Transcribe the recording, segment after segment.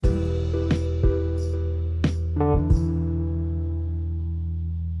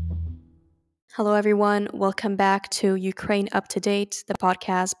Hello, everyone. Welcome back to Ukraine Up to Date, the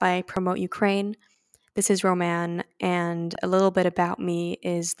podcast by Promote Ukraine. This is Roman, and a little bit about me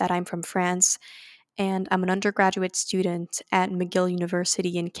is that I'm from France and I'm an undergraduate student at McGill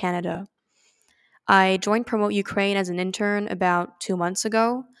University in Canada. I joined Promote Ukraine as an intern about 2 months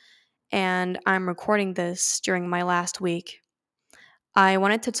ago, and I'm recording this during my last week. I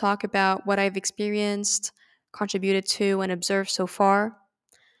wanted to talk about what I've experienced, contributed to, and observed so far.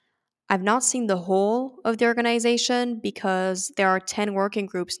 I've not seen the whole of the organization because there are 10 working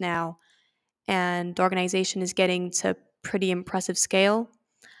groups now, and the organization is getting to pretty impressive scale.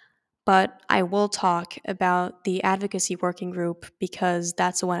 But I will talk about the advocacy working group because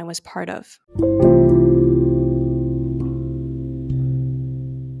that's the one I was part of.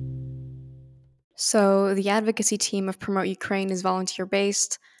 So, the advocacy team of Promote Ukraine is volunteer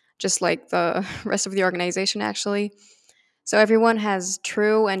based, just like the rest of the organization, actually. So, everyone has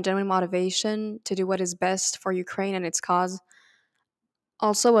true and genuine motivation to do what is best for Ukraine and its cause.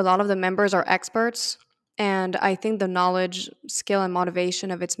 Also, a lot of the members are experts, and I think the knowledge, skill, and motivation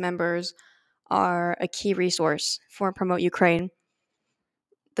of its members are a key resource for Promote Ukraine.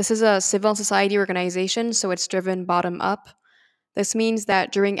 This is a civil society organization, so it's driven bottom up. This means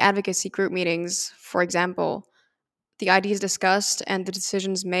that during advocacy group meetings, for example, the ideas discussed and the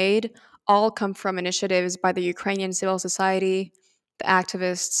decisions made all come from initiatives by the Ukrainian civil society, the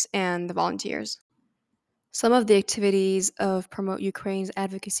activists, and the volunteers. Some of the activities of Promote Ukraine's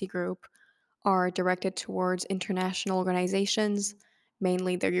advocacy group are directed towards international organizations,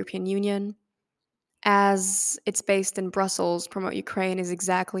 mainly the European Union. As it's based in Brussels, Promote Ukraine is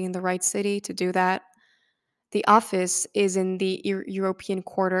exactly in the right city to do that. The office is in the European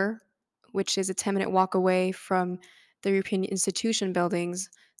Quarter, which is a 10-minute walk away from the European institution buildings,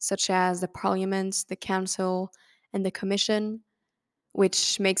 such as the Parliament, the Council, and the Commission,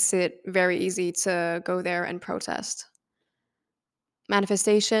 which makes it very easy to go there and protest.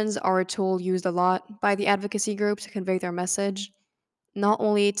 Manifestations are a tool used a lot by the advocacy group to convey their message, not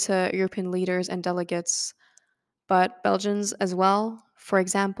only to European leaders and delegates, but Belgians as well. For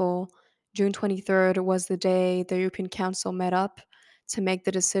example, June 23rd was the day the European Council met up to make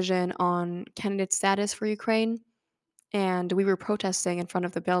the decision on candidate status for Ukraine, and we were protesting in front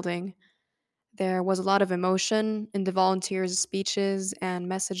of the building. There was a lot of emotion in the volunteers' speeches and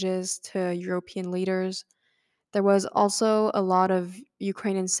messages to European leaders. There was also a lot of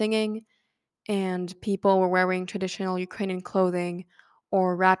Ukrainian singing, and people were wearing traditional Ukrainian clothing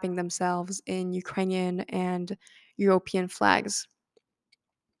or wrapping themselves in Ukrainian and European flags.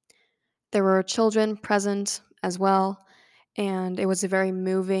 There were children present as well, and it was a very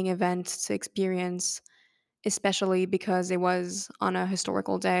moving event to experience, especially because it was on a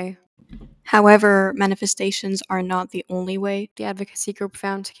historical day. However, manifestations are not the only way the advocacy group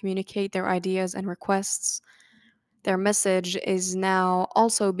found to communicate their ideas and requests. Their message is now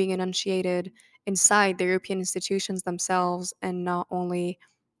also being enunciated inside the European institutions themselves and not only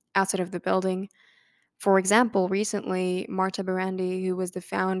outside of the building. For example, recently, Marta Barandi, who was the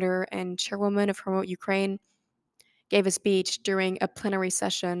founder and chairwoman of Promote Ukraine, gave a speech during a plenary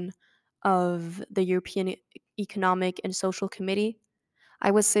session of the European Economic and Social Committee. I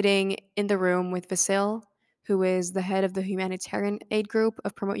was sitting in the room with Vasil, who is the head of the humanitarian aid group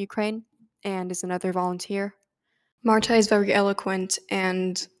of Promote Ukraine and is another volunteer. Marta is very eloquent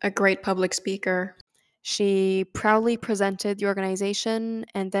and a great public speaker. She proudly presented the organization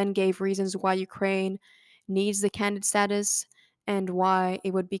and then gave reasons why Ukraine needs the candidate status and why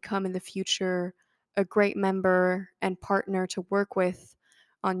it would become in the future a great member and partner to work with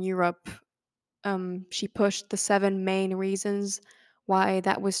on Europe. She pushed the 7 main reasons why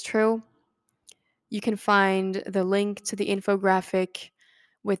that was true. You can find the link to the infographic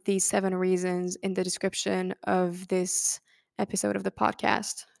with these 7 reasons in the description of this episode of the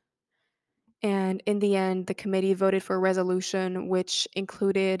podcast. And in the end, the committee voted for a resolution which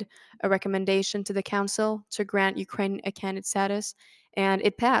included a recommendation to the council to grant Ukraine a candidate status, and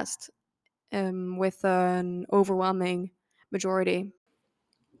it passed with an overwhelming majority.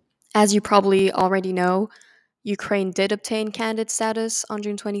 As you probably already know, Ukraine did obtain candidate status on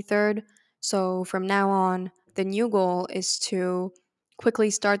June 23rd. So from now on, the new goal is to quickly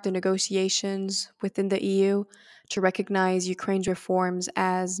start the negotiations within the EU to recognize Ukraine's reforms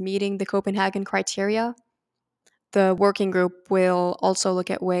as meeting the Copenhagen criteria. The working group will also look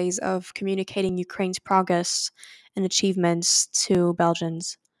at ways of communicating Ukraine's progress and achievements to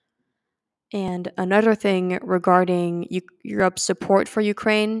Belgians. And another thing regarding Europe's support for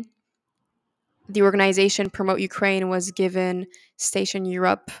Ukraine, the organization Promote Ukraine was given Station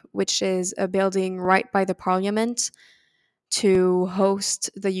Europe, which is a building right by the parliament to host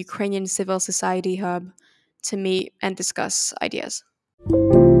the Ukrainian Civil Society Hub to meet and discuss ideas.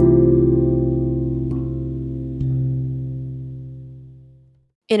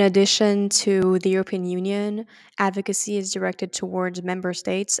 In addition to the European Union, advocacy is directed towards member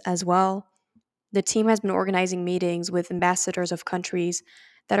states as well. The team has been organizing meetings with ambassadors of countries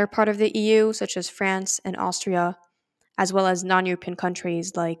that are part of the EU, such as France and Austria, as well as non European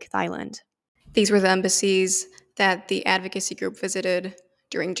countries like Thailand. These were the embassies that the advocacy group visited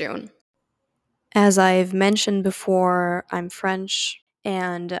during June. As I've mentioned before, I'm French,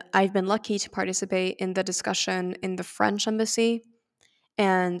 and I've been lucky to participate in the discussion in the French embassy.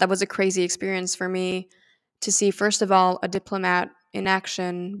 And that was a crazy experience for me to see, first of all, a diplomat in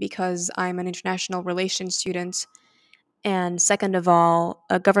action because I'm an international relations student, and second of all,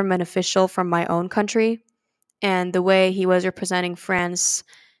 a government official from my own country, and the way he was representing France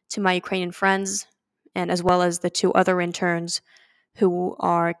to my Ukrainian friends, and as well as the two other interns who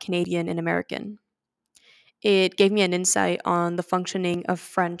are Canadian and American. It gave me an insight on the functioning of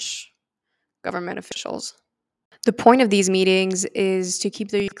French government officials. The point of these meetings is to keep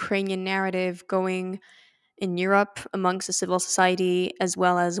the Ukrainian narrative going in Europe amongst the civil society as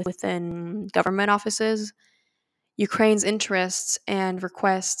well as within government offices. Ukraine's interests and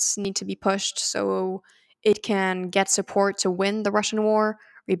requests need to be pushed so it can get support to win the Russian war,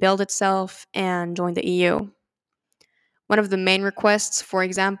 rebuild itself, and join the EU. One of the main requests, for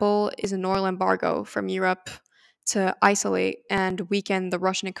example, is an oil embargo from Europe to isolate and weaken the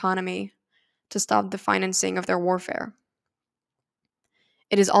Russian economy to stop the financing of their warfare.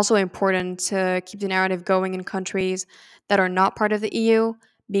 It is also important to keep the narrative going in countries that are not part of the EU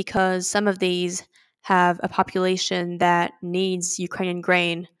because some of these have a population that needs Ukrainian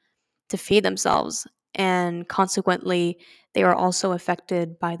grain to feed themselves, and consequently, they are also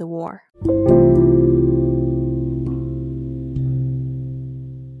affected by the war.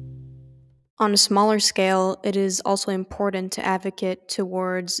 On a smaller scale, it is also important to advocate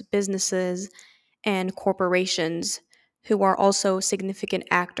towards businesses and corporations who are also significant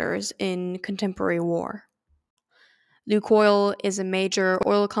actors in contemporary war. Lukoil is a major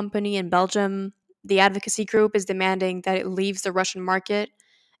oil company in Belgium. The advocacy group is demanding that it leaves the Russian market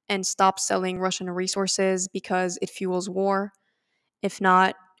and stops selling Russian resources because it fuels war. If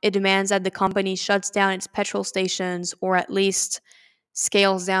not, it demands that the company shuts down its petrol stations or at least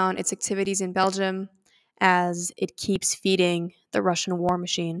scales down its activities in Belgium as it keeps feeding the Russian war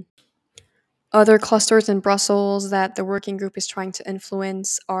machine. Other clusters in Brussels that the working group is trying to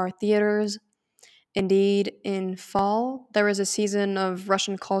influence are theaters. Indeed, in fall, there is a season of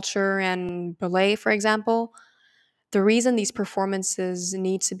Russian culture and ballet, for example. The reason these performances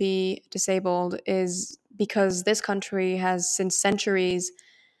need to be disabled is because this country has, since centuries,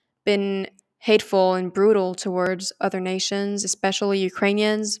 been hateful and brutal towards other nations, especially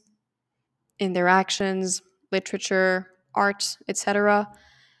Ukrainians, in their actions, literature, art, etc.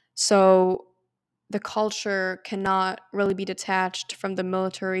 So the culture cannot really be detached from the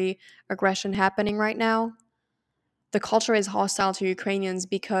military aggression happening right now. The culture is hostile to Ukrainians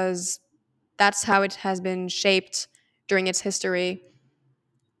because that's how it has been shaped during its history,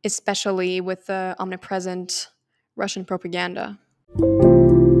 especially with the omnipresent Russian propaganda.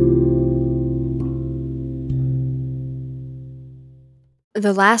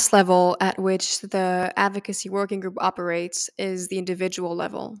 The last level at which the advocacy working group operates is the individual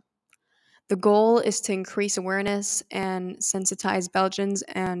level. The goal is to increase awareness and sensitize Belgians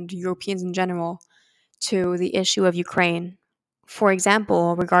and Europeans in general to the issue of Ukraine. For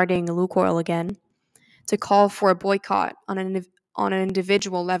example, regarding Lukoil again, to call for a boycott on an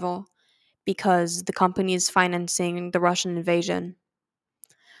individual level because the company is financing the Russian invasion.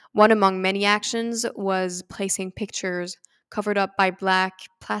 One among many actions was placing pictures covered up by black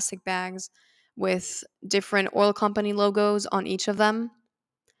plastic bags with different oil company logos on each of them.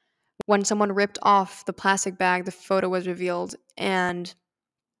 When someone ripped off the plastic bag, the photo was revealed, and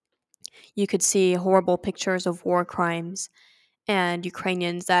you could see horrible pictures of war crimes and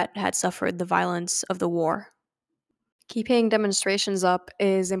Ukrainians that had suffered the violence of the war. Keeping demonstrations up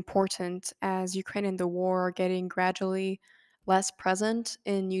is important as Ukraine and the war are getting gradually less present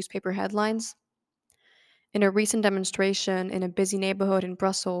in newspaper headlines. In a recent demonstration in a busy neighborhood in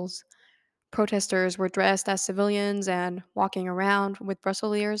Brussels, protesters were dressed as civilians and walking around with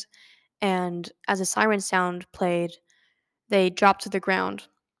Brusseliers, and as a siren sound played, they dropped to the ground.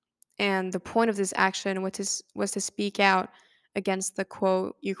 And the point of this action was to speak out against the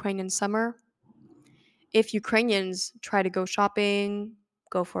quote, Ukrainian summer. If Ukrainians try to go shopping,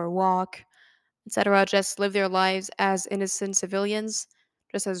 go for a walk, etc., just live their lives as innocent civilians,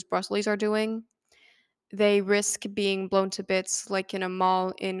 just as Brussels are doing, They risk being blown to bits like in a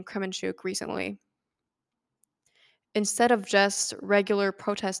mall in Kremenchuk recently. Instead of just regular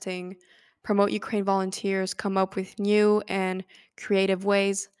protesting, Promote Ukraine volunteers come up with new and creative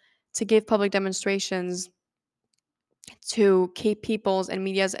ways to give public demonstrations to keep people's and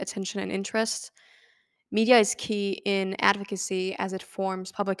media's attention and interest. Media is key in advocacy as it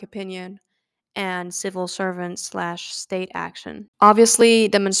forms public opinion and civil servant slash state action. Obviously,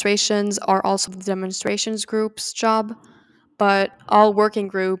 demonstrations are also the demonstrations group's job, but all working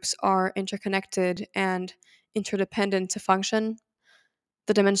groups are interconnected and interdependent to function.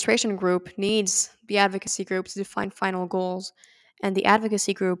 The demonstration group needs the advocacy group to define final goals, and the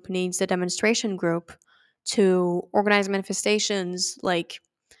advocacy group needs the demonstration group to organize manifestations like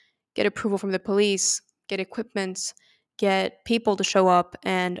get approval from the police, get equipment, get people to show up,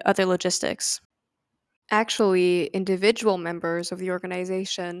 and other logistics. Actually, individual members of the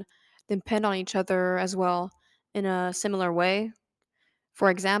organization depend on each other as well in a similar way. For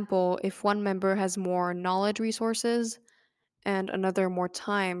example, if one member has more knowledge resources and another more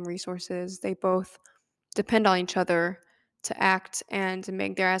time resources, they both depend on each other to act and to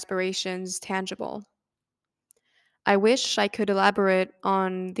make their aspirations tangible. I wish I could elaborate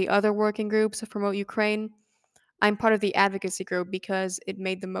on the other working groups to promote Ukraine. I'm part of the advocacy group because it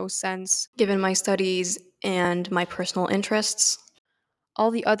made the most sense given my studies and my personal interests.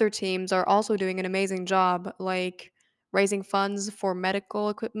 All the other teams are also doing an amazing job, like raising funds for medical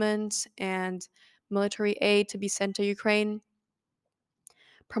equipment and military aid to be sent to Ukraine.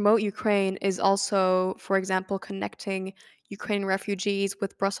 Promote Ukraine is also, for example, connecting Ukrainian refugees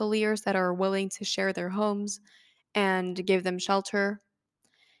with Brussels leaders that are willing to share their homes and give them shelter.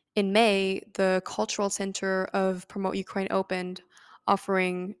 In May, the Cultural Center of Promote Ukraine opened,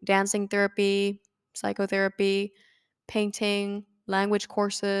 offering dancing therapy, psychotherapy, painting, language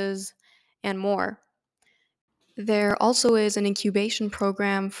courses, and more. There also is an incubation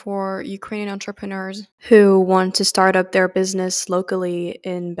program for Ukrainian entrepreneurs who want to start up their business locally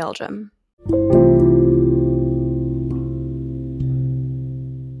in Belgium.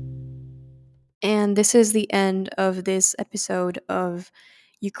 And this is the end of this episode of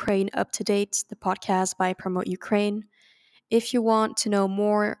Ukraine Up to Date, the podcast by Promote Ukraine. If you want to know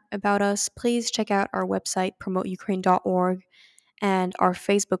more about us, please check out our website, promoteukraine.org, and our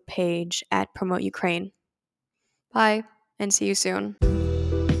Facebook page at Promote Ukraine. Bye, and see you soon.